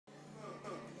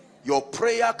Your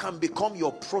prayer can become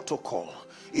your protocol.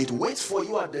 It waits for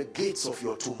you at the gates of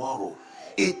your tomorrow.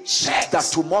 It checks that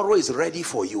tomorrow is ready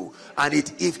for you. And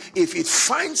if it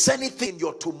finds anything in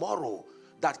your tomorrow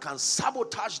that can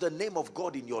sabotage the name of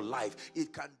God in your life,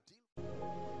 it can deal.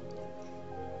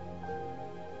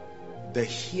 The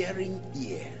hearing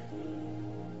ear.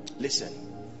 Listen.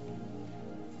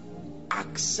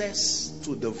 Access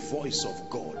to the voice of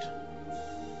God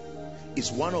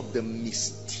is one of the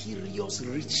mysterious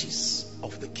riches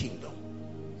of the kingdom.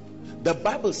 The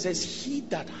Bible says, he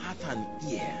that hath an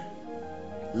ear,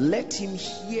 let him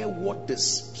hear what the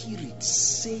Spirit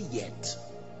saith.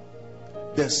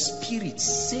 The Spirit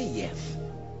saith.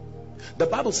 The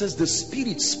Bible says the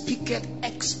Spirit speaketh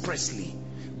expressly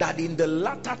that in the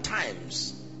latter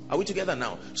times, are we together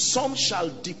now? Some shall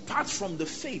depart from the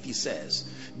faith, he says,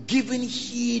 giving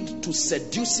heed to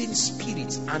seducing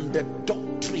spirits and the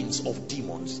doctrines of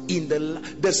demons. In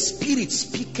the Spirit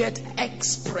speaketh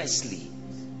expressly.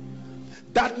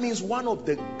 That means one of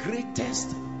the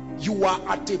greatest, you are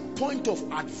at a point of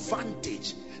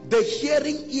advantage. The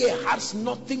hearing ear has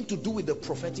nothing to do with the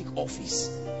prophetic office.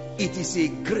 It is a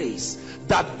grace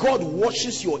that God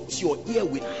washes your ear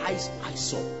with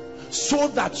hyssop, so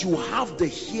that you have the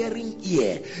hearing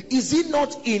ear. Is it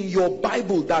not in your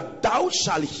Bible that thou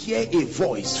shalt hear a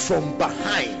voice from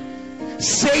behind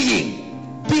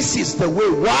saying, this is the way?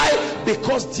 Why?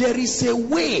 Because there is a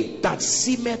way that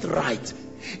seemeth right.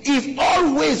 If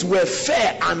all ways were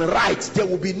fair and right, there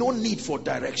will be no need for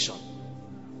direction.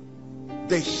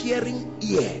 The hearing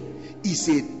ear is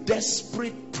a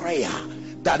desperate prayer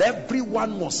that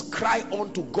everyone must cry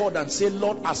unto God and say,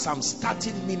 Lord, as I'm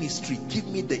starting ministry, give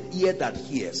me the ear that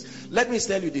hears. Let me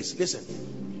tell you this. Listen,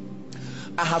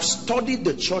 I have studied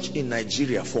the church in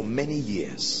Nigeria for many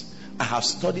years. I have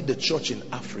studied the church in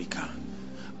Africa.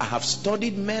 I have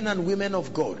studied men and women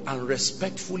of God, and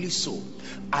respectfully so,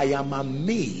 I am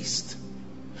amazed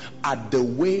at the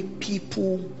way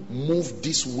people move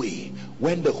this way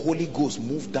when the Holy Ghost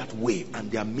moved that way and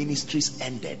their ministries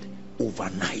ended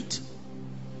overnight.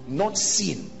 Not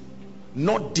sin,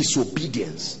 not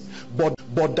disobedience, but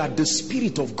that the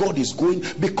Spirit of God is going,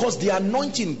 because the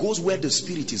anointing goes where the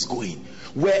Spirit is going.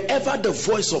 Wherever the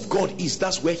voice of God is,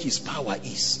 that's where his power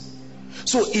is.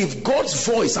 So if God's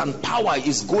voice and power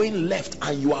is going left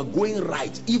and you are going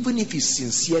right, even if it's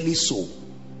sincerely so,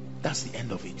 that's the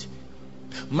end of it.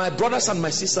 My brothers and my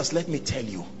sisters, let me tell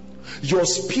you, your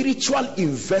spiritual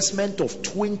investment of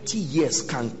 20 years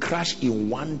can crash in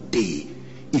one day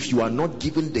if you are not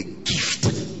given the gift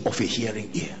of a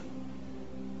hearing ear.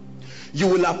 You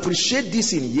will appreciate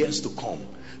this in years to come.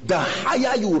 The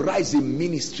higher you rise in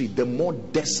ministry, the more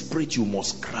desperate you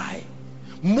must cry.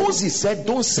 Moses said,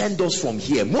 don't send us from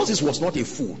here. Moses was not a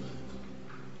fool.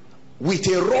 With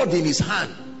a rod in his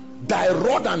hand, thy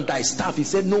rod and thy staff, he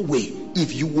said, no way.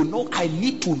 If you will know, I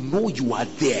need to know you are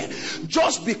there.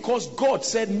 Just because God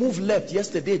said move left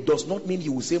yesterday does not mean he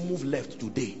will say move left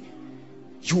today.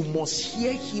 You must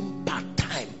hear him part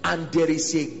time, and there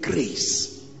is a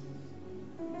grace.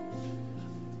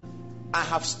 I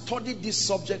have studied this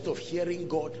subject of hearing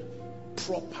God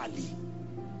properly.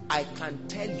 I can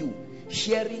tell you,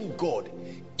 hearing God,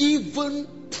 even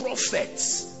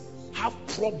prophets have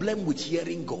problem with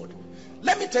hearing God.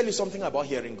 Let me tell you something about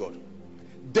hearing God.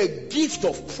 The gift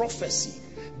of prophecy,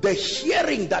 the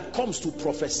hearing that comes to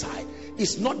prophesy,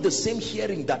 is not the same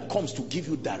hearing that comes to give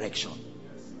you direction.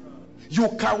 You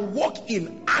can walk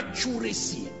in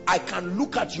accuracy. I can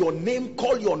look at your name,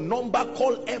 call your number,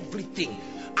 call everything,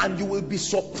 and you will be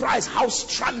surprised how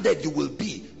stranded you will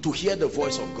be to hear the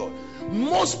voice of God.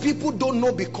 Most people don't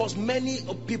know because many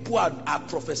people are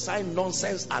prophesying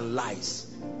nonsense and lies.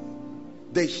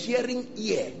 The hearing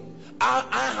ear.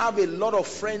 I have a lot of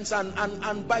friends,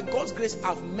 and by God's grace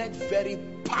I've met very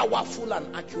powerful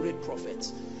and accurate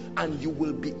prophets, and you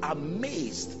will be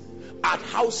amazed at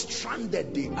how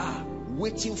stranded they are,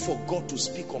 waiting for God to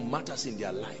speak on matters in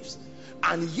their lives.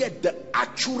 And yet the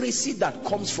accuracy that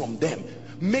comes from them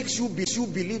makes you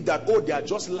believe that, oh, they are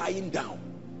just lying down.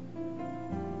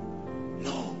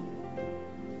 No.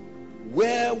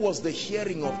 Where was the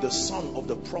hearing of the son of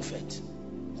the prophet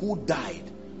who died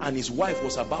and his wife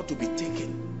was about to be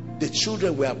taken? The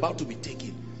children were about to be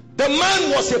taken. The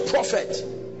man was a prophet.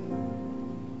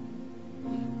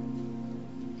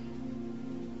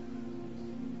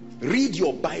 Read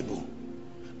your Bible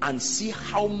and see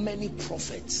how many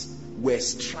prophets were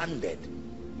stranded.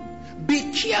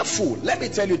 Be careful. Let me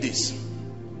tell you this.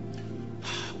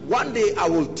 One day I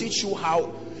will teach you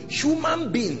how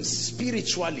human beings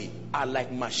spiritually are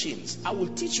like machines. I will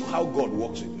teach you how God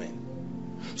works with men.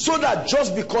 So that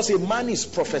just because a man is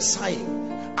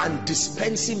prophesying and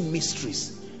dispensing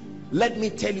mysteries, let me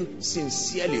tell you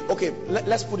sincerely, okay,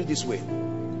 let's put it this way.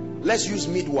 Let's use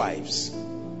midwives,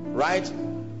 right?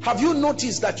 Have you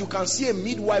noticed that you can see a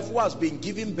midwife who has been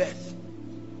giving birth,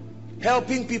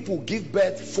 helping people give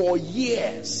birth for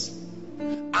years,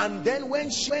 and then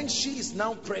when she is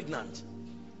now pregnant,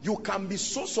 you can be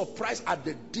so surprised at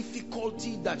the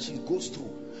difficulty that she goes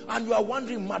through, and you are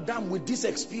wondering, madam, with this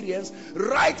experience,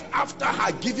 right after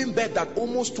her giving birth that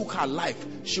almost took her life,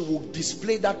 she will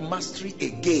display that mastery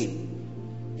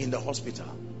again in the hospital.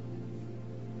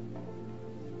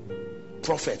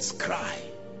 Prophets cry.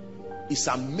 It's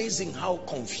amazing how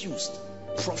confused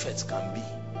prophets can be.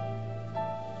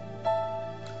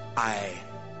 I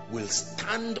will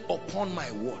stand upon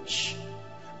my watch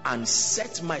and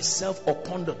set myself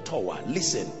upon the tower,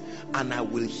 listen, and I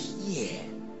will hear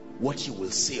what you will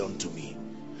say unto me.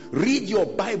 Read your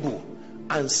Bible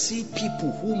and see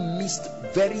people who missed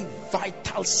very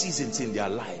vital seasons in their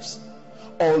lives,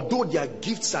 although their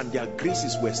gifts and their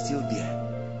graces were still there.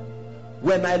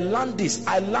 When I learned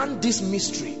this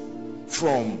mystery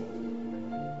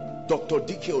from Dr.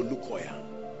 D.K. Olukoya.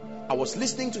 I was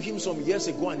listening to him some years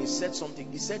ago, and he said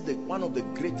something. He said that one of the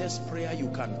greatest prayer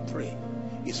you can pray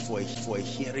is for a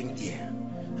hearing ear.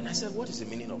 And I said, what is the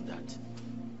meaning of that?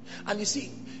 And you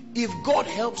see, if God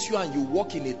helps you and you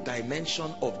walk in a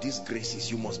dimension of these graces,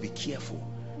 you must be careful,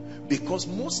 because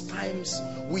most times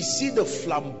we see the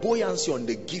flamboyancy on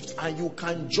the gift, and you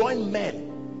can join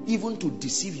men even to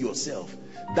deceive yourself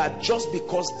that just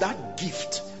because that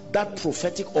gift, that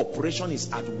prophetic operation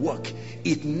is at work,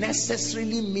 it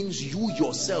necessarily means you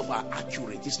yourself are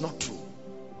accurate. It's not true.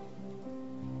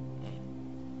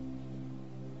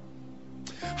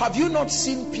 Have you not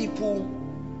seen people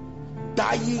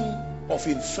dying of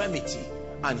infirmity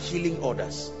and healing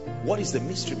others? What is the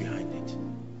mystery behind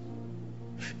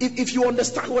it? If you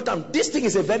understand this thing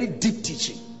is a very deep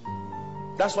teaching.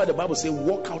 That's why the Bible says,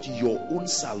 work out your own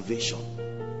salvation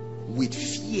with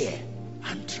fear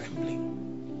and trembling.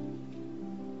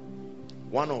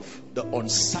 One of the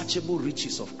unsearchable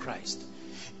riches of Christ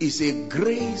is a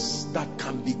grace that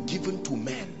can be given to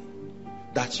men,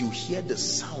 that you hear the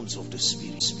sounds of the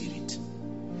Spirit.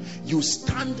 You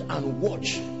stand and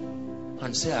watch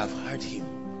and say, I've heard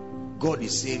him. God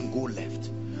is saying go left,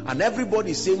 and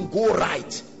everybody is saying go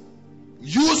right.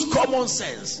 Use common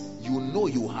sense. You know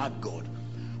you heard God.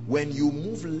 When you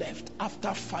move left,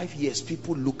 after 5 years,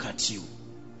 people look at you.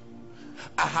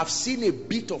 I have seen a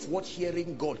bit of what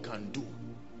hearing God can do.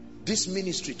 This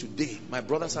ministry today, my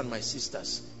brothers and my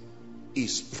sisters,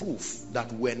 is proof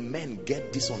that when men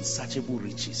get these unsearchable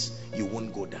riches, you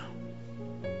won't go down.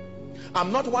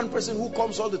 I'm not one person who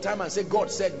comes all the time and say,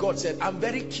 God said, God said. I'm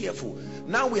very careful.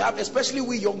 Now we have, especially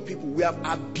we young people, we have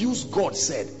abused God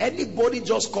said. Anybody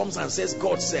just comes and says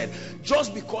God said,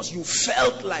 just because you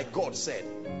felt like God said.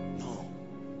 No.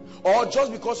 Or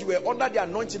just because you were under the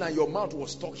anointing and your mouth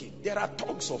was talking. There are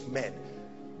tongues of men.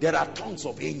 There are tongues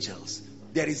of angels.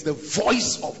 There is the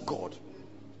voice of God.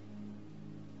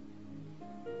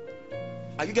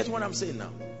 Are you getting what I'm saying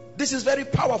now? This is very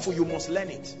powerful. You must learn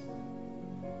it.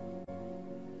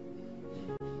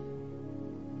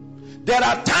 There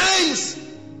are times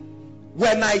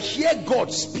when I hear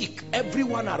God speak,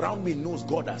 everyone around me knows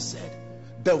God has said.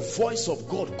 The voice of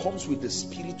God comes with the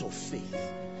spirit of faith.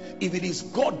 If it is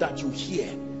God that you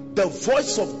hear, the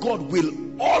voice of God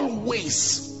will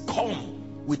always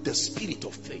come with the spirit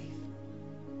of faith.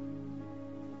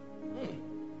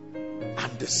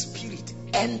 And the Spirit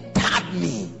entered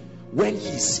me when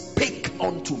he spake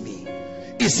unto me.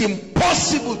 It's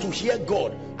impossible to hear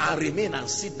God and remain and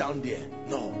sit down there.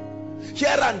 No.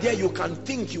 Here and there you can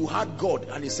think you had God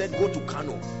and he said go to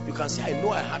Kano. You can say, I know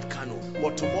I had Kano,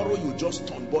 but tomorrow you just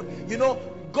turn. But you know,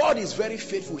 God is very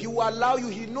faithful. He will allow you.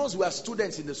 He knows we are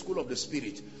students in the school of the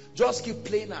Spirit. Just keep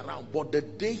playing around. But the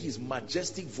day his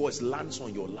majestic voice lands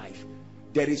on your life,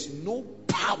 there is no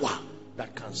power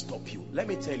that can stop you. Let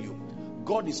me tell you,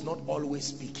 God is not always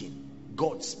speaking.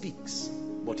 God speaks,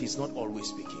 but he's not always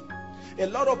speaking. A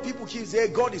lot of people keep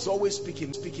saying God is always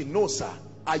speaking. No, sir.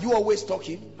 Are you always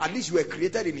talking? At least you were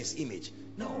created in his image.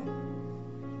 No.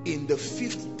 In the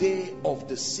 5th day of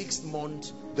the 6th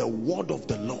month, the word of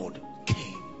the Lord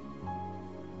came.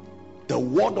 The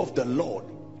word of the Lord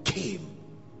came.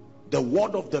 The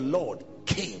word of the Lord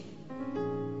came.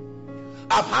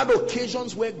 I've had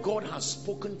occasions where God has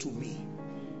spoken to me,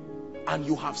 and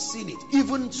you have seen it.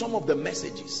 Even some of the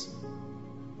messages.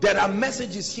 There are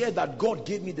messages here that God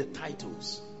gave me the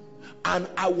titles. And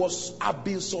I've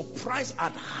been surprised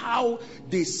at how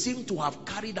they seem to have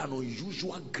carried an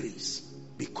unusual grace,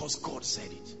 because God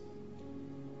said it.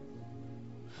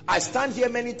 I stand here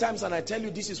many times and I tell you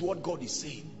this is what God is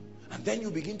saying, and then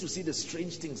you begin to see the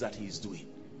strange things that he is doing.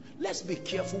 Let's be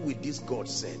careful with this God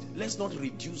said. Let's not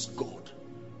reduce God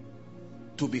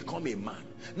to become a man.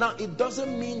 Now, it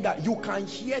doesn't mean that you can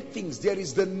hear things. There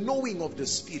is the knowing of the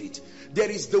Spirit. There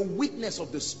is the witness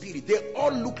of the Spirit. They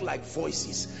all look like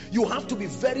voices. You have to be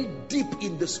very deep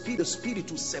in the Spirit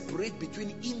to separate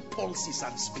between impulses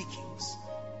and speakings.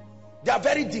 They are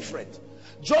very different.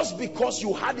 Just because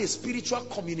you had a spiritual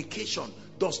communication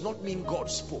does not mean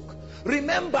God spoke.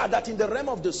 Remember that in the realm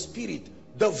of the Spirit,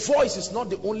 the voice is not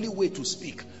the only way to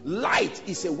speak. Light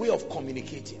is a way of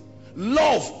communicating.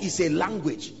 Love is a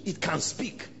language. It can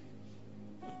speak.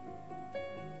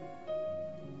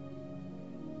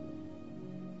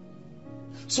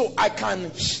 So I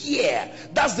can hear.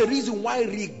 That's the reason why,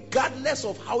 regardless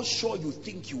of how sure you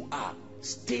think you are,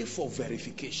 stay for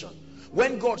verification.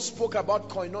 When God spoke about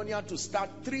Koinonia to start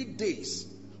 3 days,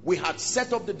 we had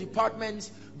set up the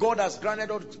departments. God has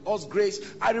granted us grace.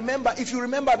 I remember, if you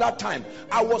remember that time,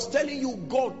 I was telling you,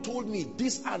 God told me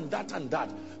this and that and that.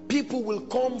 People will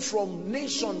come from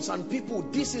nations and people.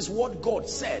 This is what God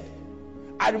said.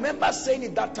 I remember saying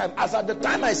it that time. As at the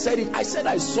time I said it, I said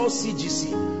I saw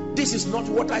CGC. This is not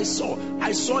what I saw.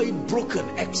 I saw it broken,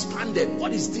 expanded.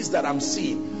 What is this that I'm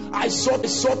seeing? I saw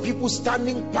people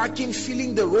standing, parking,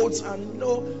 filling the roads, and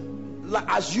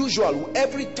as usual,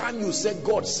 every time you said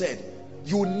God said,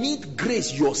 you need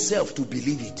grace yourself to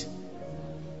believe it.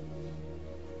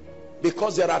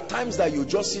 Because there are times that you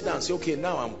just sit and say, okay,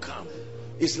 now I'm calm.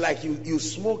 It's like you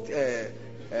smoked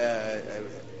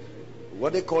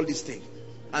what they call this thing,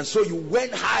 and so you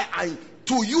went high, and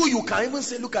to you can even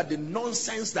say, look at the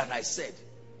nonsense that I said,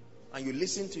 and you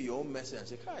listen to your own message and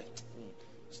say, hi,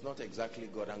 it's not exactly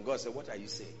God. And God said, what are you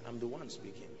saying? I'm the one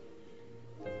speaking.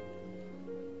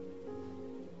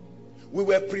 We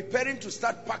were preparing to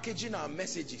start packaging our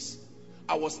messages.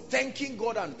 I was thanking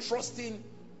God and trusting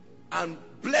and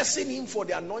blessing him for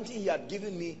the anointing he had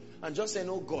given me, and just saying,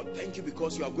 oh God, thank you,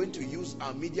 because you are going to use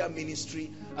our media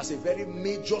ministry as a very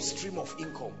major stream of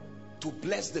income to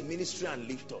bless the ministry and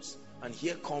lift us. And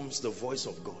here comes the voice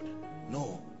of God.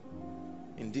 No,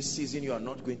 in this season you are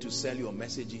not going to sell your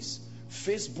messages.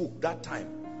 Facebook, that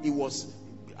time, it was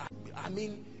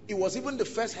even the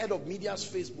first head of media's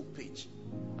Facebook page,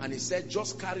 and he said,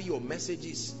 just carry your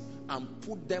messages and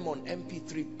put them on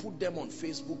MP3, put them on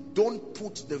Facebook. Don't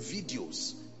put the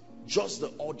videos, just the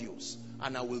audios,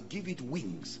 and I will give it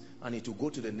wings, and it will go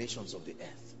to the nations of the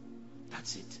earth.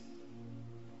 That's it.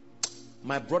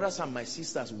 My brothers and my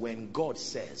sisters, when God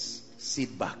says,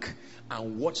 sit back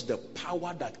and watch the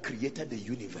power that created the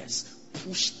universe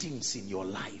push things in your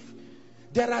life.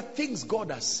 There are things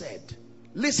God has said.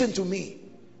 Listen to me.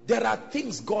 There are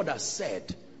things God has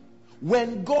said.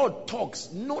 When God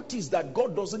talks, notice that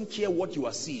God doesn't care what you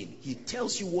are seeing. He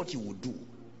tells you what he will do,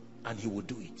 and he will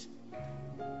do it.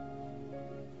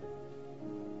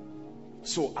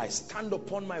 So I stand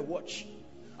upon my watch.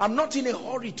 I'm not in a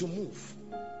hurry to move.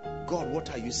 God, what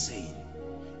are you saying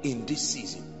in this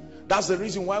season? That's the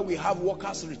reason why we have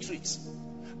workers' retreats.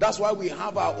 That's why we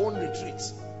have our own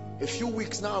retreats. A few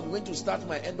weeks now, I'm going to start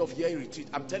my end of year retreat.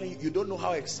 I'm telling you, you don't know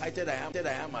how excited I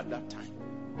am at that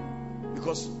time.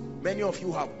 Because many of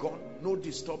you have gone, no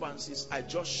disturbances. I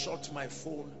just shut my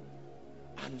phone.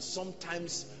 And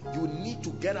sometimes you need to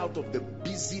get out of the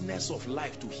busyness of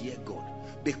life to hear God.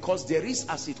 Because there is,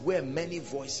 as it were, many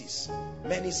voices,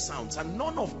 many sounds, and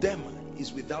none of them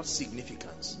is without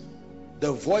significance.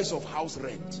 The voice of house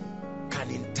rent can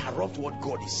interrupt what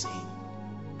God is saying.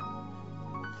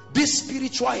 This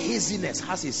spiritual haziness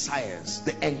has a science.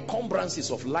 The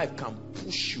encumbrances of life can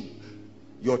push you,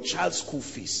 your child's school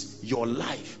fees, your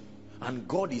life, and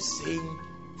God is saying,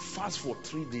 fast for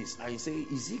 3 days. And you say,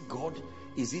 is it God?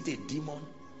 Is it a demon?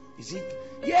 Is it?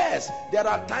 Yes, there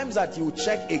are times that you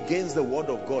check against the word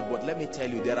of God, but let me tell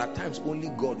you, there are times only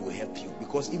God will help you,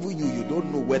 because even you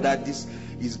don't know whether this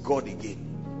is God again.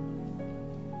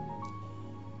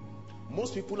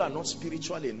 Most people are not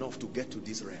spiritual enough to get to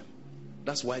this realm.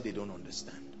 That's why they don't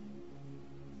understand.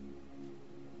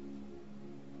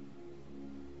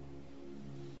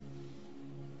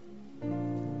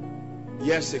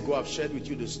 Years ago, I've shared with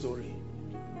you the story.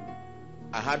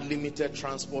 I had limited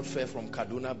transport fare from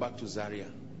Kaduna back to Zaria,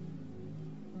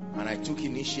 and I took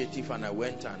initiative and I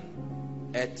went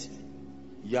and ate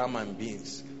yam and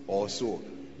beans also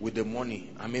with the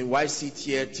money. I mean, why sit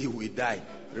here till we die?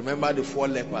 Remember the 4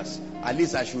 lepers? At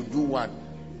least I should do one.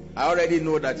 I already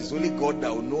know that it's only God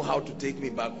that will know how to take me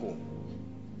back home.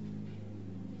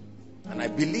 And I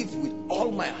believed with all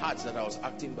my heart that I was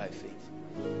acting by faith,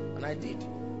 and I did.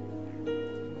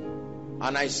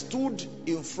 And I stood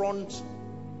in front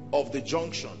of the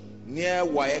junction near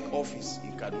WAEC office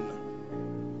in Kaduna.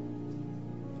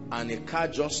 And a car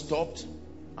just stopped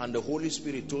and the Holy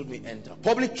Spirit told me enter.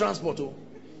 Public transport. Oh.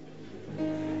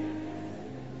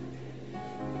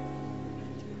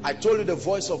 I told you the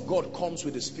voice of God comes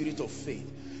with the spirit of faith.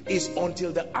 It's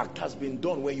until the act has been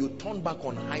done, when you turn back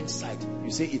on hindsight,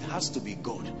 you say it has to be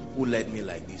God who led me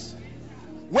like this.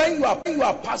 When you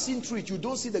are passing through it, you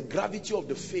don't see the gravity of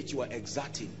the faith you are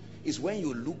exerting. It's when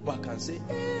you look back and say,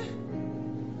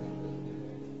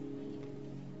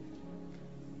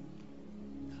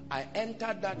 I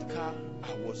entered that car,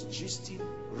 I was gisting.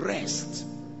 Rest.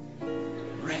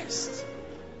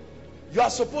 You are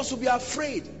supposed to be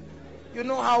afraid. You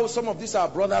know how some of these our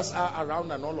brothers are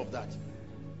around and all of that.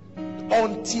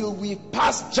 Until we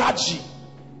passed Jaji,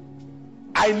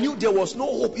 I knew there was no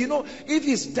hope. You know, if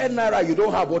it's 10 naira you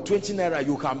don't have, or 20 naira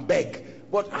you can beg.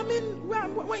 But I mean,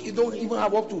 when you don't even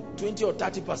have up to 20 or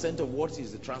 30% of what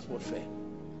is the transport fare.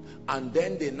 And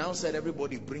then they now said,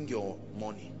 everybody bring your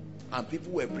money. And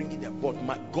people were bringing them.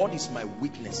 But God is my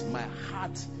witness. My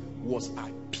heart was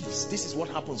at peace. This is what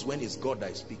happens when it's God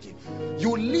that is speaking.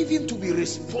 You leave him to be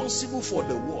responsible for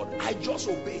the word. I just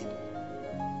obeyed.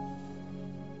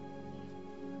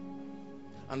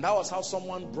 And that was how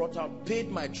someone brought out, paid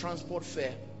my transport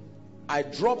fare. I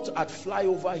dropped at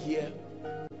flyover here,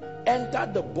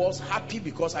 entered the bus happy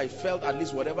because I felt at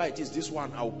least whatever it is, this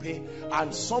one I'll pay.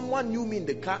 And someone knew me in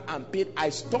the car and paid. I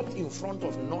stopped in front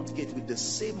of Northgate with the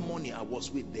same money I was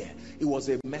with there. It was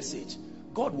a message.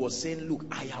 God was saying, look,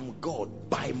 I am God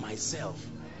by myself.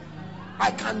 I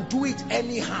can do it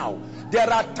anyhow. There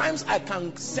are times I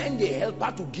can send a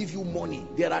helper to give you money.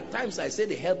 There are times I say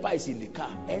the helper is in the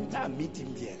car. Enter and meet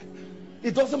him there.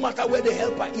 It doesn't matter where the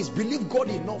helper is. Believe God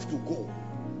enough to go.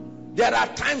 There are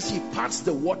times he parts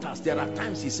the waters. There are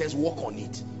times he says walk on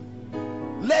it.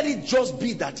 Let it just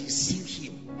be that he sees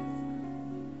him.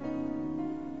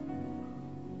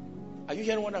 Are you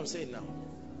hearing what I'm saying now?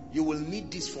 You will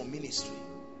need this for ministry.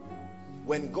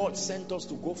 When God sent us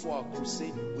to go for our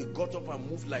crusade, we got up and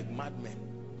moved like madmen.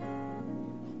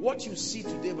 What you see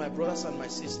today, my brothers and my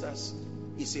sisters,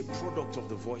 is a product of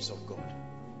the voice of God.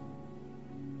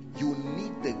 You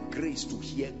need the grace to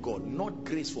hear God, not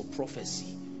grace for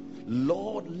prophecy.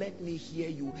 Lord, let me hear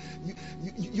you.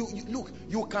 Look,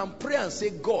 you can pray and say,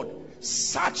 God,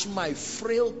 search my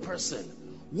frail person.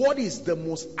 What is the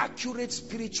most accurate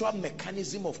spiritual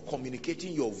mechanism of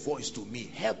communicating your voice to me?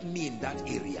 Help me in that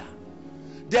area.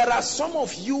 There are some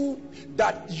of you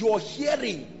that your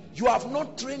hearing, you have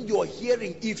not trained your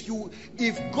hearing.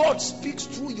 If God speaks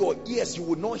through your ears, you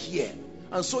will not hear.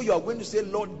 And so you are going to say,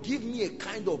 Lord, give me a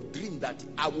kind of dream that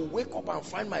I will wake up and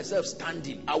find myself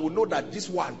standing. I will know that this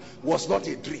one was not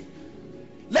a dream.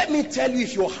 Let me tell you,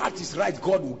 if your heart is right,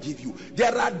 God will give you.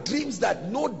 There are dreams that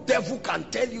no devil can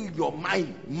tell you in your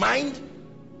mind.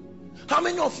 How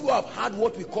many of you have had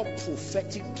what we call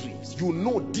prophetic dreams? You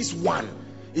know this one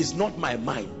is not my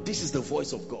mind. This is the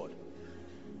voice of God.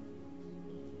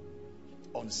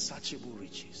 Unsearchable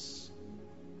riches.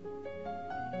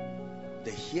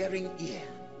 The hearing ear,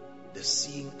 the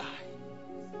seeing eye.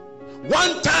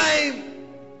 One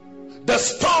time, the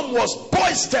storm was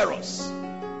boisterous.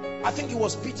 I think it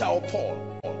was Peter or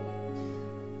Paul.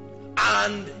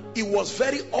 And it was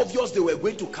very obvious they were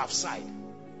going to capsize.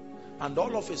 And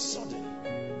all of a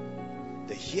sudden,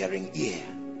 the hearing ear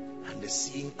and the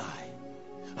seeing eye.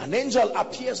 An angel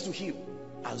appears to him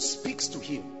and speaks to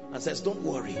him and says, don't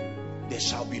worry, there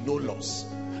shall be no loss.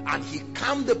 And he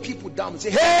calmed the people down and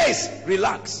said, hey,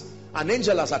 relax. An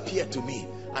angel has appeared to me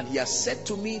and he has said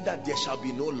to me that there shall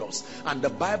be no loss. And the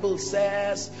Bible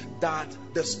says that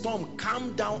the storm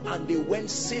calmed down and they went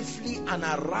safely and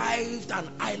arrived at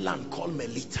an island called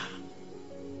Melita.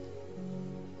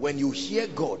 When you hear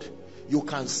God, you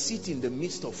can sit in the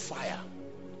midst of fire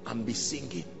and be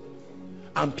singing.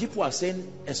 And people are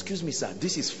saying, excuse me, sir,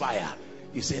 this is fire.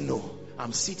 You say, no,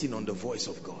 I'm sitting on the voice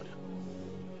of God.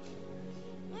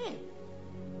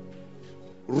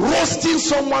 Roasting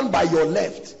someone by your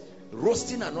left,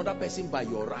 roasting another person by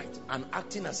your right, and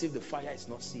acting as if the fire is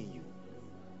not seeing you.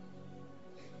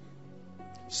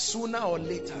 Sooner or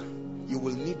later, you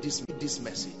will need this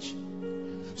message.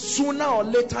 Sooner or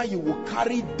later, you will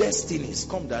carry destinies.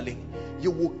 Come, darling.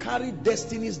 You will carry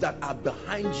destinies that are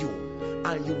behind you,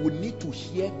 and you will need to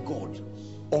hear God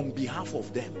on behalf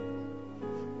of them.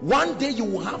 One day you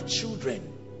will have children.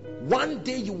 One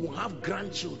day you will have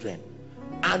grandchildren.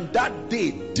 And that day,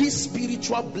 this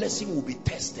spiritual blessing will be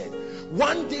tested.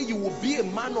 One day you will be a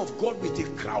man of God with a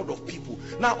crowd of people.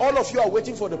 Now all of you are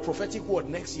waiting for the prophetic word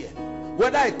next year.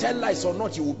 Whether I tell lies or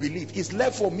not, you will believe. It's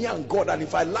left for me and God, and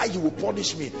if I lie, you will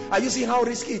punish me. Are you seeing how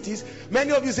risky it is?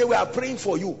 Many of you say we are praying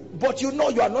for you, but you know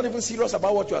you are not even serious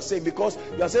about what you are saying, because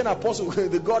you are saying, Apostle,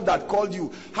 the God that called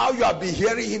you, how you have been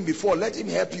hearing him before, let him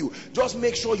help you. Just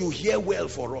make sure you hear well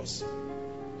for us.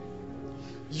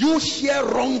 You hear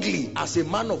wrongly as a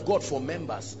man of God for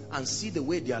members and see the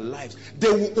way their lives,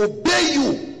 they will obey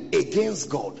you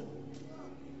against God.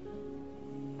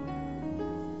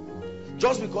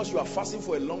 Just because you are fasting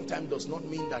for a long time does not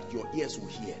mean that your ears will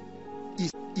hear.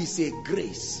 It's a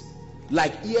grace.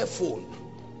 Like earphone,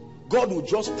 God will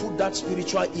just put that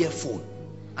spiritual earphone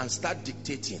and start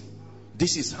dictating.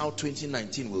 This is how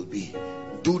 2019 will be.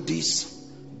 Do this,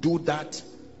 do that,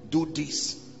 do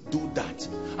this, do that.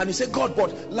 And you say, God,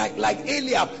 but like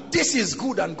Eliab, this is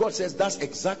good. And God says, that's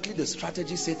exactly the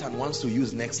strategy Satan wants to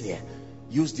use next year.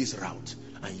 Use this route.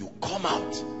 And you come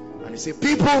out and you say,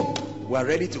 people, we are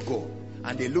ready to go.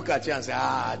 And they look at you and say,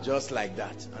 just like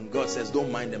that. And God says,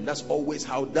 don't mind them. That's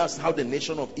how the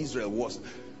nation of Israel was.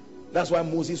 That's why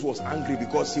Moses was angry,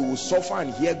 because he would suffer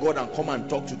and hear God and come and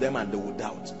talk to them, and they would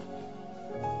doubt.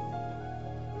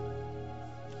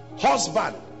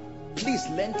 Husband, please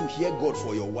learn to hear God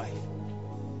for your wife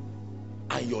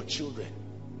and your children.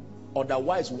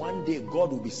 Otherwise, one day God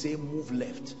will be saying, move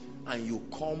left, and you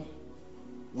come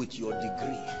with your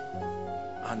degree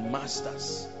and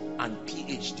masters and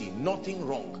PhD, nothing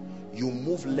wrong. You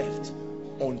move left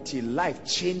until life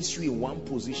changes you in one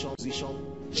position,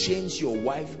 change your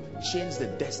wife, change the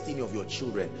destiny of your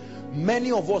children.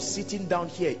 Many of us sitting down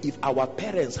here, if our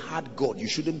parents had God, you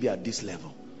shouldn't be at this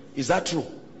level. Is that true?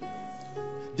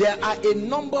 There are a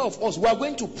number of us, we are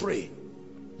going to pray.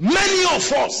 Many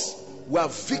of us were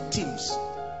victims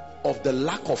of the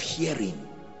lack of hearing.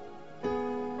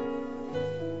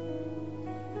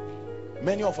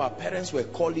 Many of our parents were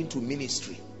called into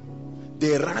ministry.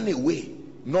 They ran away,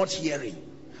 not hearing.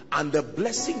 And the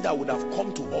blessing that would have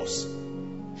come to us,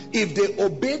 if they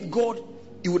obeyed God,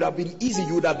 it would have been easy.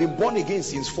 You would have been born again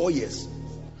since 4 years.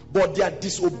 But their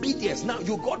disobedience, now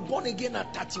you got born again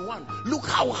at 31. Look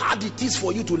how hard it is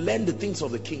for you to learn the things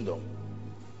of the kingdom.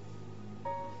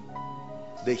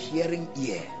 The hearing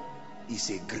ear is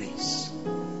a grace.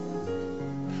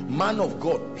 Man of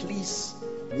God, please,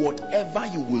 whatever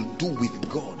you will do with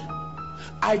God,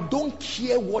 I don't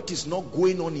care what is not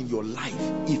going on in your life.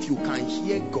 If you can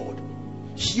hear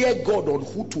God on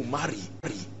who to marry.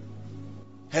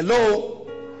 Hello?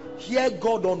 Hear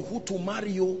God on who to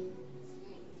marry you.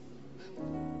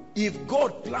 If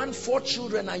God planned 4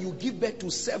 children and you give birth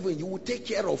to 7, you will take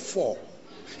care of 4.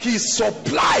 His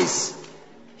supplies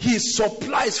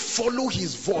follow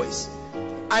his voice.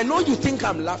 I know you think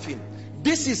I'm laughing.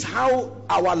 This is how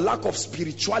our lack of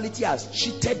spirituality has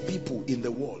cheated people in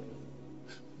the world.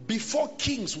 Before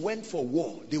kings went for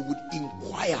war, they would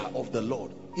inquire of the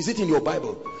Lord. Is it in your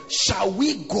Bible? Shall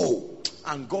we go?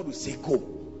 And God will say, go.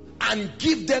 And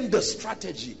give them the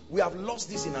strategy. We have lost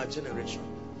this in our generation.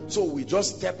 So we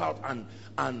just step out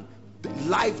and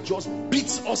life just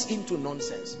beats us into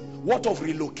nonsense. What of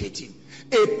relocating?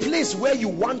 A place where you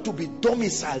want to be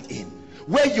domiciled in,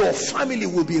 where your family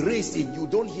will be raised in, you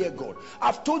don't hear God.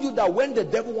 I've told you that when the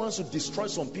devil wants to destroy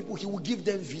some people, he will give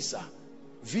them visa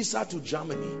to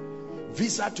Germany,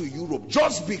 visa to Europe.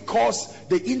 Just because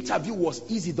the interview was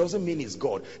easy doesn't mean it's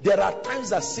God. There are times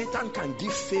that Satan can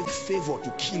give favor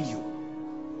to kill you.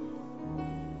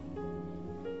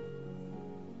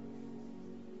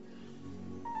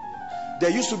 There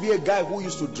used to be a guy who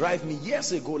used to drive me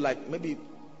years ago, like maybe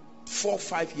 4 or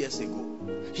 5 years ago.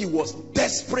 He was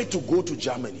desperate to go to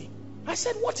Germany. I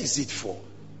said, what is it for?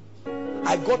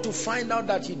 I got to find out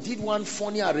that he did one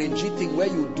funny arranging thing where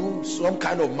you do some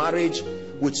kind of marriage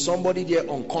with somebody there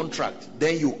on contract.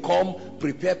 Then you come,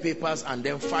 prepare papers, and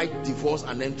then fight divorce,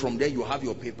 and then from there you have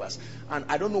your papers. And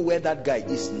I don't know where that guy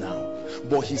is now,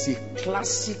 but he's a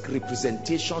classic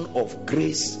representation of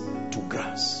grace to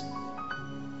grass.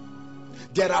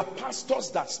 There are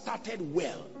pastors that started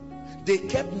well. They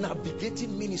kept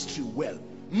navigating ministry well.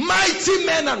 Mighty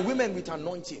men and women with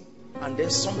anointing. And then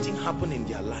something happened in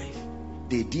their life.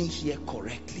 They didn't hear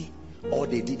correctly, or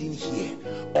they didn't hear,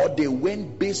 or they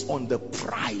went based on the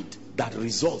pride that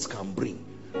results can bring.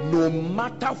 No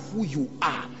matter who you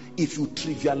are, if you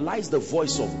trivialize the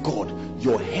voice of God,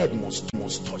 your head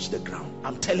must touch the ground.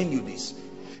 I'm telling you this.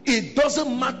 It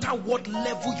doesn't matter what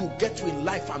level you get to in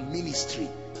life and ministry.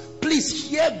 Please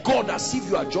hear God as if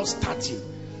you are just starting.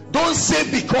 Don't say,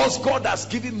 because God has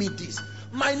given me this.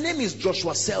 My name is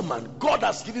Joshua Selman. God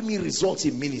has given me results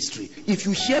in ministry. If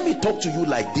you hear me talk to you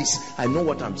like this, I know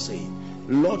what I'm saying.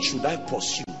 Lord, should I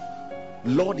pursue?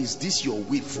 Lord, is this your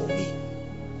will for me?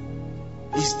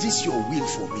 Is this your will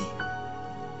for me?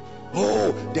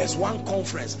 Oh, there's one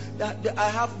conference that I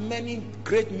have many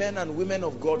great men and women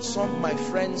of God, some my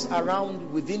friends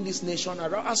around within this nation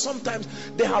around, and sometimes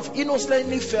they have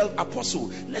innocently felt,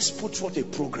 Apostle, let's put forth a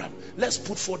program, let's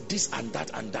put forth this and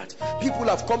that and that. People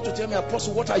have come to tell me,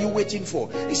 Apostle, what are you waiting for?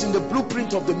 It's in the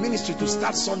blueprint of the ministry to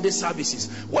start Sunday services.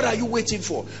 What are you waiting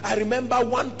for? I remember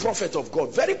one prophet of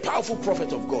God, very powerful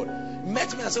prophet of God,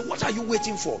 met me and said, what are you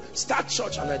waiting for? Start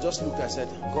church. And I just looked, I said,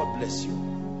 God bless you,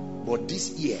 but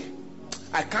this year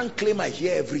I can't claim I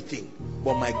hear everything,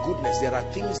 but my goodness, there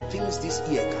are things this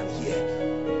ear can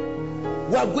hear.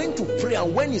 We are going to pray,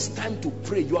 and when it's time to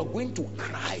pray, you are going to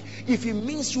cry. If it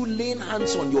means you laying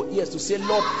hands on your ears to say,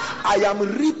 Lord, I am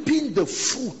reaping the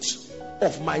fruit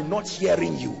of my not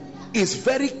hearing you. It's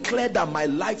very clear that my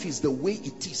life is the way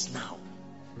it is now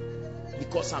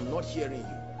because I'm not hearing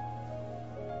you.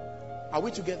 Are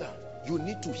we together? You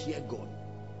need to hear God.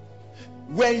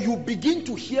 When you begin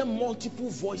to hear multiple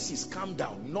voices, calm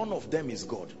down. None of them is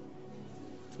God.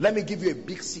 Let me give you a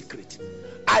big secret.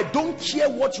 I don't care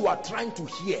what you are trying to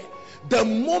hear. The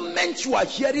moment you are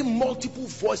hearing multiple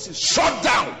voices, shut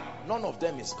down. None of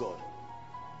them is God.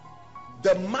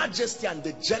 The majesty and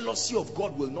the jealousy of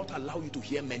God will not allow you to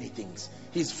hear many things.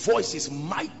 His voice is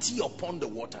mighty upon the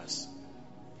waters.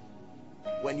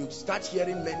 When you start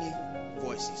hearing many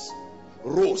voices,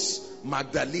 Rose,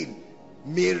 Magdalene,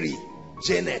 Mary,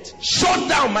 Janet, shut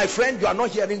down, my friend. You are not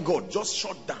hearing God. Just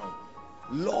shut down.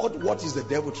 Lord, what is the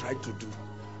devil trying to do?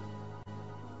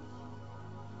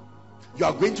 You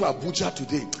are going to Abuja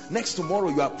today. Next tomorrow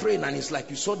you are praying and it's like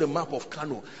you saw the map of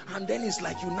Kano, and then it's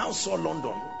like you now saw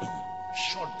London.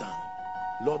 Shut down.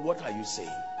 Lord, what are you saying?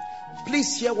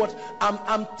 Please hear what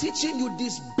I'm teaching you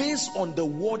this based on the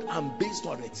word and based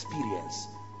on experience.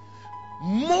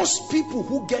 Most people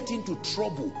who get into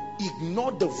trouble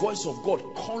ignore the voice of God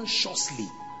consciously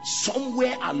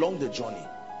somewhere along the journey.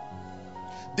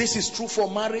 This is true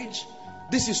for marriage.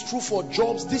 This is true for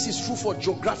jobs. This is true for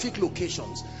geographic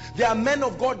locations. There are men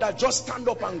of God that just stand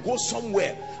up and go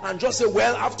somewhere and just say,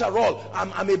 well, after all,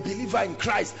 I'm a believer in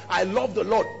Christ. I love the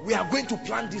Lord. We are going to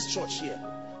plant this church here.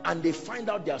 And they find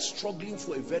out they are struggling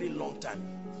for a very long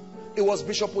time. It was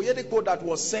Bishop Oyedepo that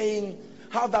was saying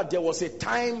how that there was a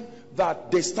time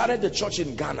that they started the church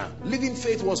in Ghana. Living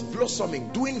Faith was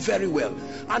blossoming, doing very well.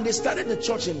 And they started the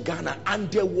church in Ghana,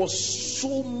 and there was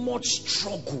so much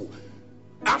struggle.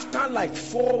 After like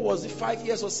 5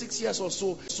 years or 6 years or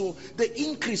so, the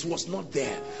increase was not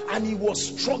there. And he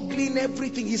was struggling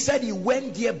everything. He said he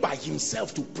went there by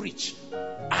himself to preach,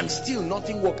 and still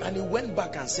nothing worked. And he went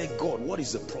back and said, God, what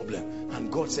is the problem? And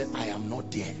God said, I am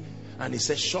not there. And he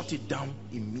said, shut it down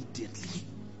immediately.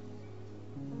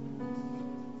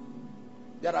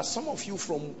 There are some of you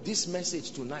from this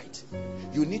message tonight,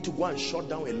 you need to go and shut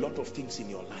down a lot of things in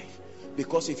your life.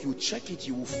 Because if you check it,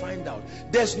 you will find out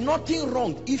there's nothing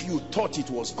wrong if you thought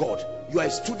it was God. You are a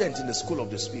student in the school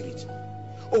of the Spirit.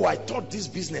 Oh, I thought this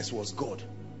business was God,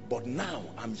 but now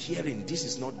I'm hearing this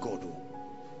is not God. Oh,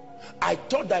 I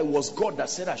thought that it was God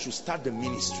that said I should start the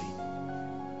ministry.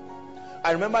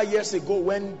 I remember years ago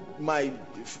when my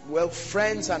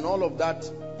friends and all of that,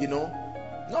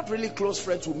 not really close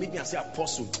friends, will meet me and say,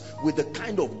 Apostle, with the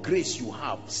kind of grace you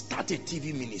have, start a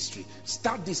TV ministry,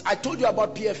 start this. I told you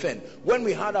about PFN. When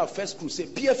we had our first crusade,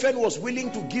 PFN was willing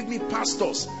to give me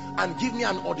pastors and give me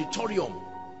an auditorium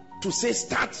to say,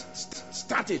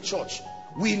 start a church.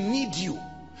 We need you.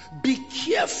 Be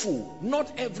careful.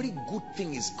 Not every good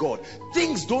thing is God.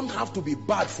 Things don't have to be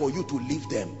bad for you to leave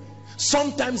them.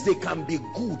 Sometimes they can be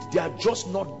good. They are just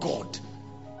not God.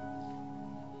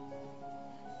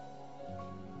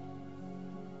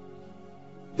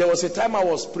 There was a time I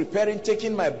was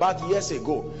taking my bath years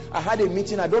ago. I had a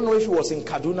meeting. I don't know if it was in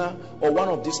Kaduna or one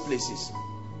of these places.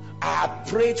 I had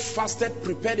prayed, fasted,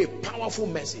 prepared a powerful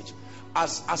message.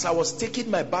 As I was taking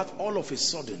my bath, all of a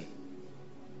sudden,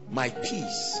 my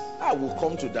peace, I will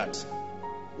come to that.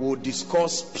 We'll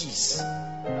discuss peace.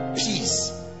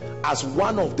 Peace as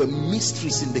one of the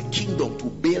mysteries in the kingdom to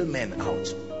bail men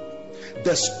out.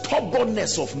 The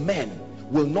stubbornness of men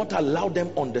will not allow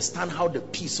them understand how the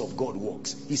peace of God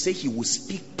works. He said he will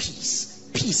speak peace.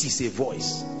 Peace is a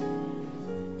voice.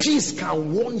 Peace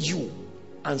can warn you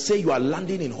and say you are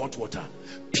landing in hot water.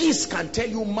 Peace can tell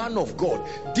you, man of God,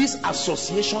 this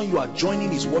association you are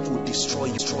joining is what will destroy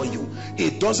you.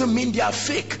 It doesn't mean they are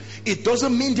fake. It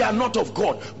doesn't mean they are not of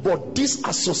God. But this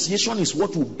association is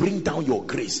what will bring down your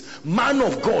grace. Man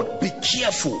of God, be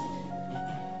careful.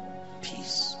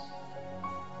 Peace.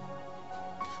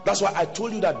 That's why I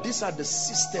told you that these are the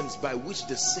systems by which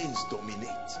the saints dominate.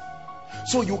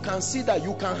 So you can see that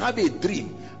you can have a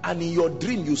dream, and in your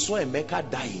dream you saw Emeka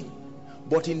dying,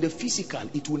 but in the physical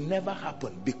it will never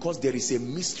happen, because there is a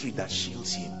mystery that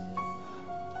shields him.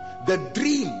 The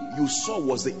dream you saw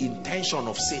was the intention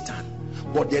of Satan,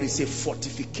 but there is a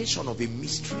fortification of a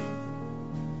mystery.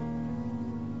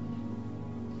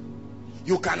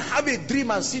 You can have a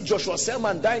dream and see Joshua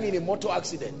Selman dying in a motor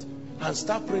accident and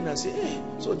start praying and say, hey,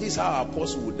 so this is how our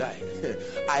apostle would die.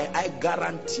 I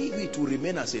guarantee you it will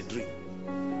remain as a dream.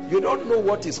 You don't know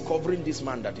what is covering this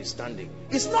man that is standing.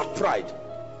 It's not pride.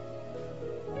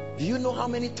 Do you know how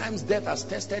many times death has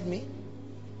tested me?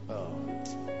 Oh.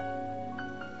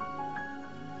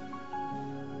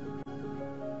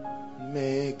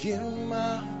 Make him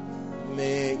ma,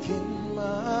 make him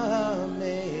ma,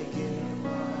 make him ma,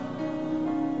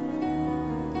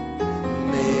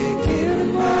 make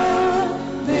him ma,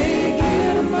 make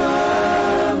him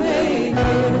ma, make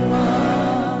him ma.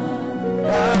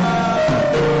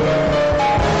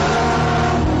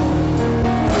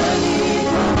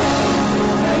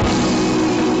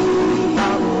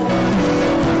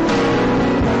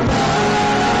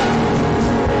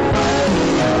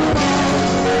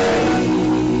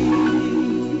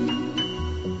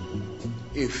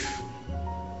 If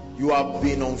you have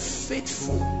been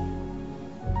unfaithful,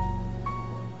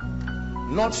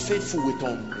 not faithful with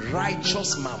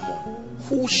unrighteous mammon,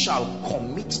 who shall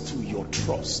commit to your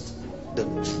trust the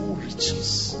true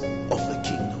riches of the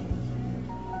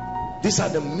kingdom? These are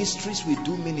the mysteries we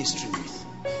do ministry with.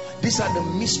 These are the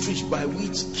mysteries by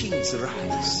which kings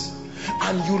rise.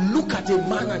 And you look at a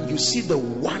man and you see the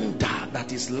wonder that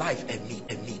his life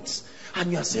emits,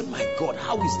 and you are saying, my God,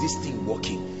 how is this thing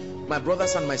working? My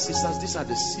brothers and my sisters, these are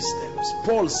the systems.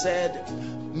 Paul said,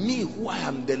 me who I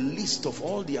am the least of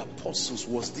all the apostles,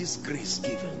 was this grace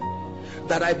given,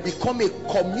 that I become a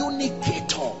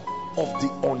communicator of the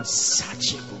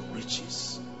unsearchable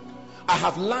riches. I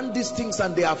have learned these things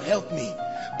and they have helped me.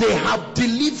 They have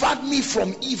delivered me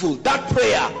from evil. That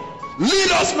prayer,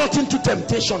 lead us not into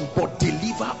temptation, but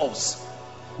deliver us.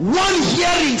 One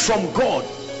hearing from God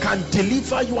can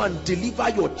deliver you and deliver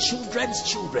your children's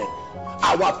children.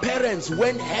 Our parents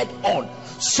went head on.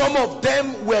 Some of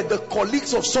them were the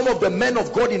colleagues of some of the men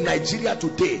of God in Nigeria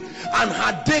today, and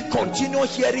had they continued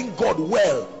hearing God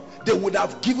well, they would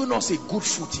have given us a good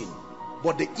footing.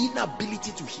 But the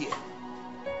inability to hear.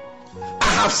 I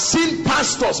have seen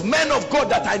pastors, men of God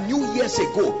that I knew years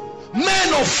ago,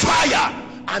 men of fire,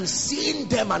 and seeing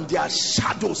them and they are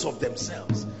shadows of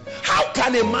themselves. How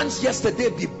can a man's yesterday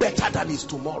be better than his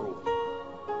tomorrow?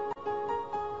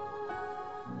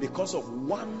 Because of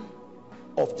one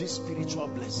of these spiritual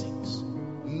blessings,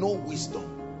 no wisdom.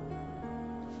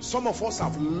 Some of us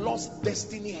have lost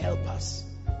destiny helpers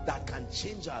that can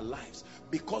change our lives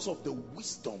because of the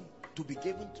wisdom to be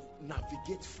given to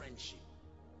navigate friendship.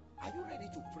 Are you ready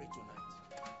to pray tonight?